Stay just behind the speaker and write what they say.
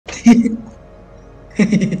I'll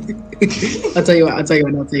tell you what.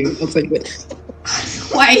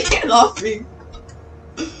 Why are you laughing?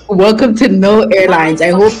 Welcome to No Airlines. I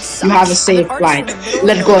hope you have a safe flight.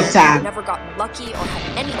 Let go of time. Never got lucky or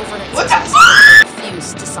had any overnight What the success. fuck?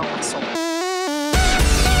 Refused to sell my soul.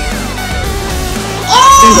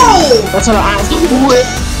 Oh! That's what I asked. You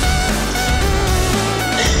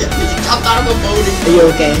jumped out of a boating. Are you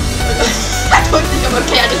okay? I don't think I'm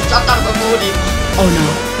okay. I just jumped out of a boating. Oh no.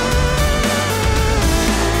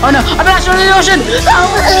 Oh no! I'm not in the ocean!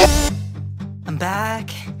 I'm back.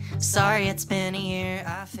 Sorry it's been a year.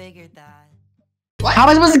 I figured that. What? How am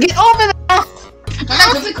I supposed to get over there? That's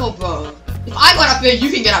not difficult, bro. If I got up here, you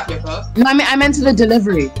can get up here, bro. No, I meant to the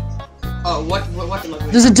delivery. Oh, what delivery?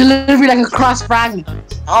 There's a delivery like a cross fragment.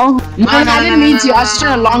 Oh, no, I didn't mean to. I was just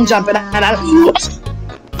trying to long jump and I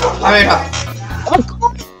Hurry up.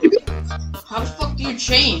 How the fuck do you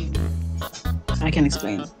chain? I can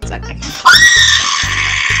explain. Exactly.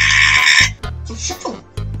 Oh, shut up.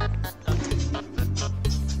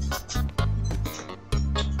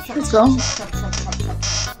 Let's go.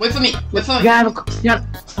 Wait for me. Wait for me.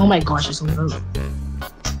 Oh my gosh, you're so rude.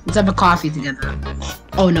 Let's have a coffee together.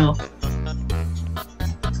 Oh no.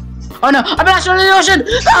 Oh no, I'm not in the ocean!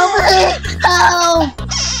 Help me! Help!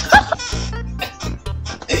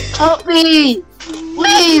 Help me!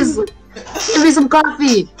 Please! Give me some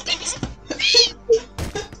coffee!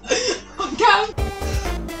 I'm down.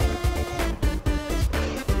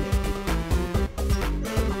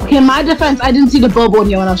 Okay, in my defense, I didn't see the bobo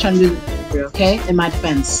here when I was trying to do the delivery, okay? In my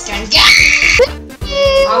defense. Can get.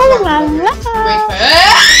 Oh la la!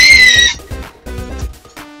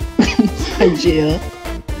 Jill.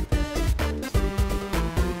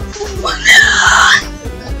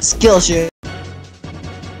 Skill shit.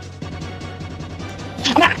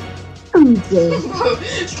 Bro,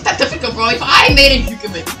 it's not that difficult, bro. If I made it, you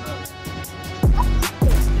can make it.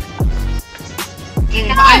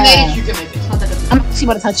 If I made it, you can make it. It's not that difficult. I'm actually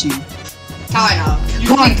about to touch you. How I know? You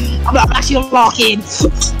Come on, think I'm actually locking.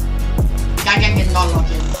 gang is not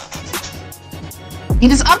locked in.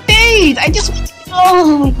 It is update. I just.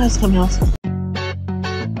 Oh my god, it's coming out.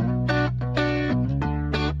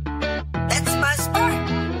 That's my sport.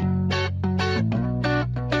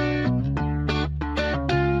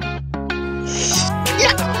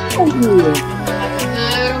 Little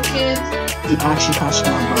kids You actually touched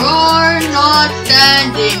on, bro. are not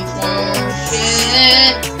standing for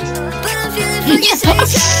shit. Yes,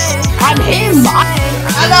 I'm him.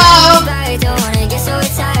 Hello.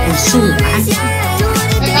 I'm so mad.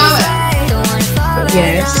 Hey, Howard.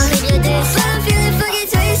 Yes.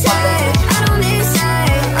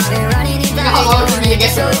 How long do you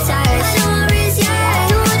get there?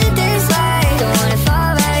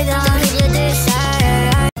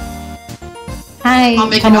 Hi. I'll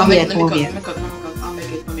make it. Come I'll over make here. it. Come over here. I'll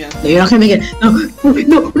make it. Come here. No, you're not gonna make it.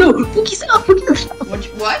 No, no. Pookie's up. Pookie's up.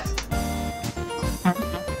 What?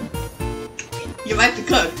 You like to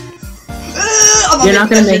cook. You're not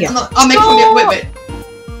gonna make it. I'll make it from your. Wait.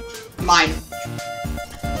 Mine.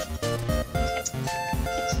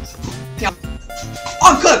 Yeah.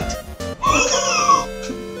 I'm cooked.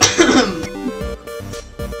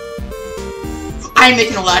 I ain't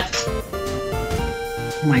making a lot.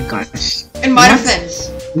 Oh my gosh. In my What? defense,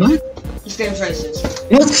 What? this game's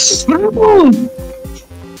racist. What's wrong?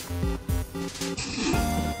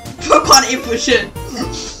 Fuck on April shit.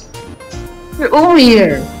 You're over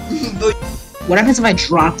here. But What happens if I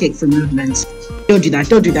drop kick for movements? Don't do that.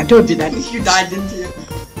 Don't do that. Don't do that. you died, didn't you?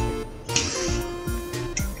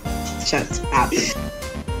 Shut up.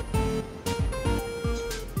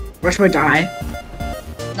 Rush or die.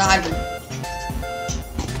 No, I didn't.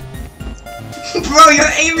 Bro, your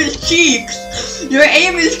aim is cheeks. Your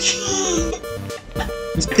aim is cheeks.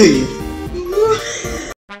 It's pretty.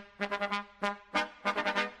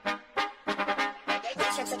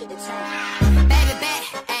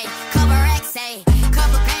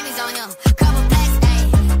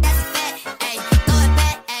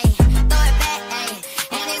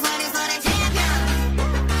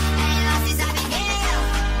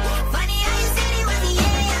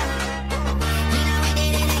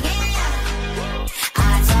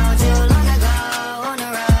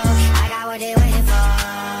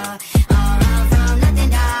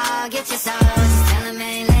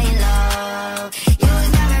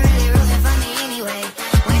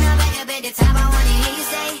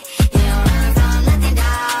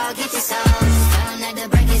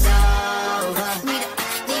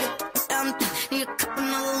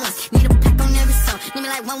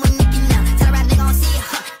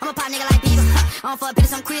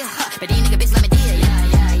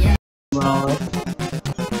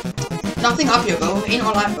 Nothing up here, bro. Ain't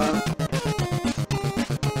no life, bro.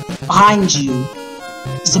 Behind you.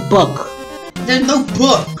 There's a book. There's no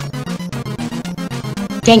book.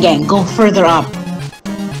 Gang, go further up.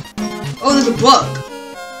 Oh, there's a book.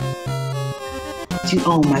 Dude,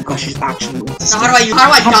 oh my gosh, there's actually. Now how do I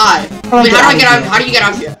die? Wait, how do I get out? How do you get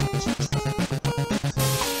out here?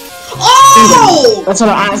 Oh! That's what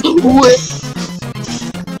I'm asking.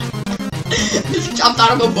 Just jumped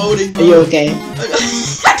out of a boating. Are you okay?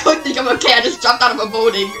 I don't think I'm okay. I just jumped out of a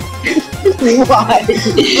boating. Why?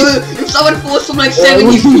 If someone falls from like Why 70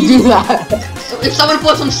 would you feet, do that? if someone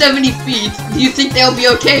falls from 70 feet, do you think they'll be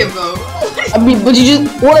okay, bro? I mean, but you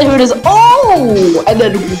just, all I heard is, oh! And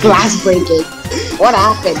then glass breaking. What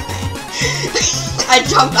happened? I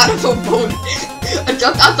jumped out of a boat. I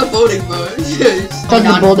jumped out the boating, bro. Thought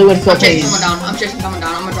the boulder would feel I'm chasing pain. someone down. I'm chasing someone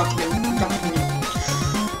down. I'm gonna drop you. I'm dropping you.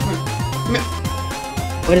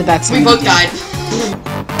 What did that We sound? both died.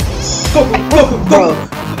 Go, Bro.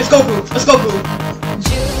 Let's go, boo. Let's go, boo.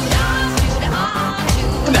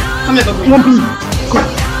 Come here, go, boo.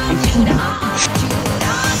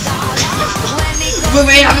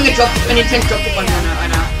 We're having a drop, an intense drop kick on you right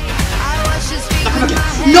now. Now, come again.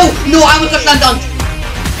 No, I was gonna slam dunk.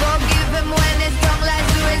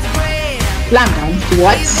 Slam dunk?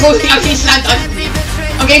 What? Bro, I'm getting slam dunk.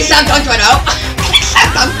 I'm getting slam dunk right now.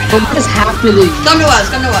 What is happening? Come to us.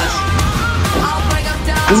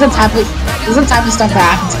 This is the type of stuff that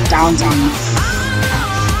happens in downtown.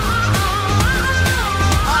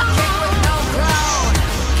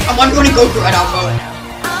 I'm one running Goku right now, bro.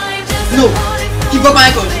 No, he broke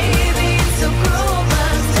my ankles.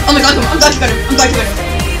 Oh my god, I'm dodging better.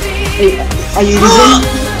 Hey, are you losing?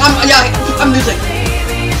 I'm losing.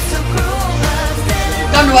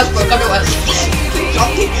 Come to us, bro.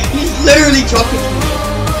 He's literally dropping me.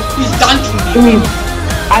 He's dunking me. I mean,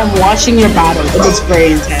 I'm watching your battle. It's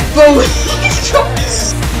very intense. Bro, he's dropping.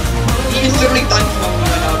 He is literally dunking on me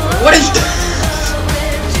right now, bro. What is this?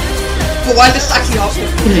 But why is this actually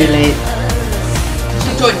happening? Too late.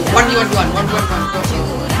 Join. 1v1.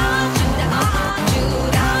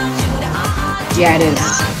 Yeah, it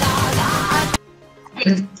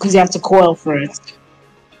is. Because you have to coil first.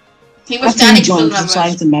 He was After you standing join, still. you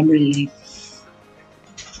sign the memory leak.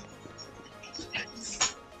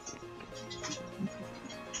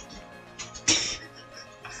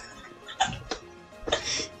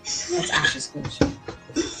 That's Ash's question.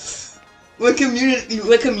 We're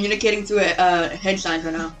communicating through head signs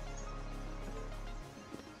right now.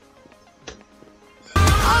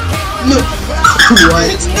 No.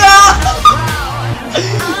 What? No.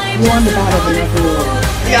 You won the battle, but never won.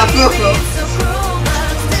 Yeah, bro.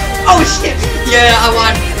 Oh shit. Yeah, I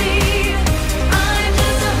won.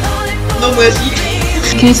 No mercy.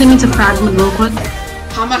 Can you send me to fragment real quick?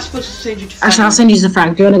 How am I supposed to send you to? Actually, I'll send you the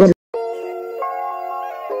frag. Do you wanna go to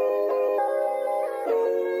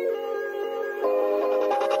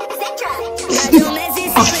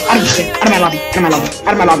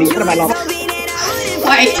out of my lobby.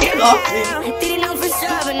 Why is it laughing?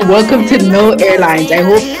 Welcome to No Airlines. I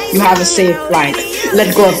hope you have a safe flight.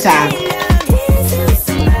 Let go of tab.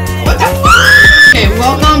 What the fuck? Okay,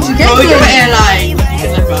 welcome to Go Airline.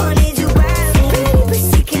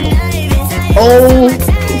 Oh.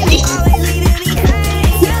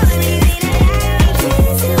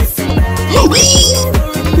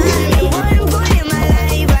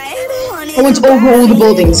 I went over all the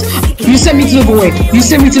buildings. You sent me to the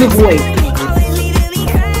void.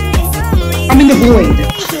 I'm in the void.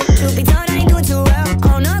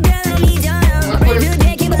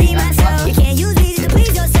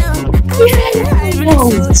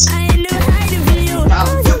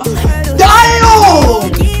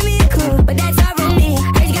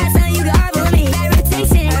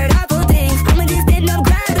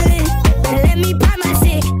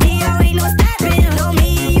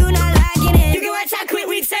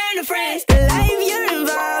 Life you're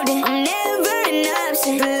involved in, I'm never an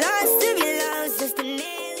option. Lost to be lost, just a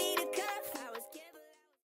name.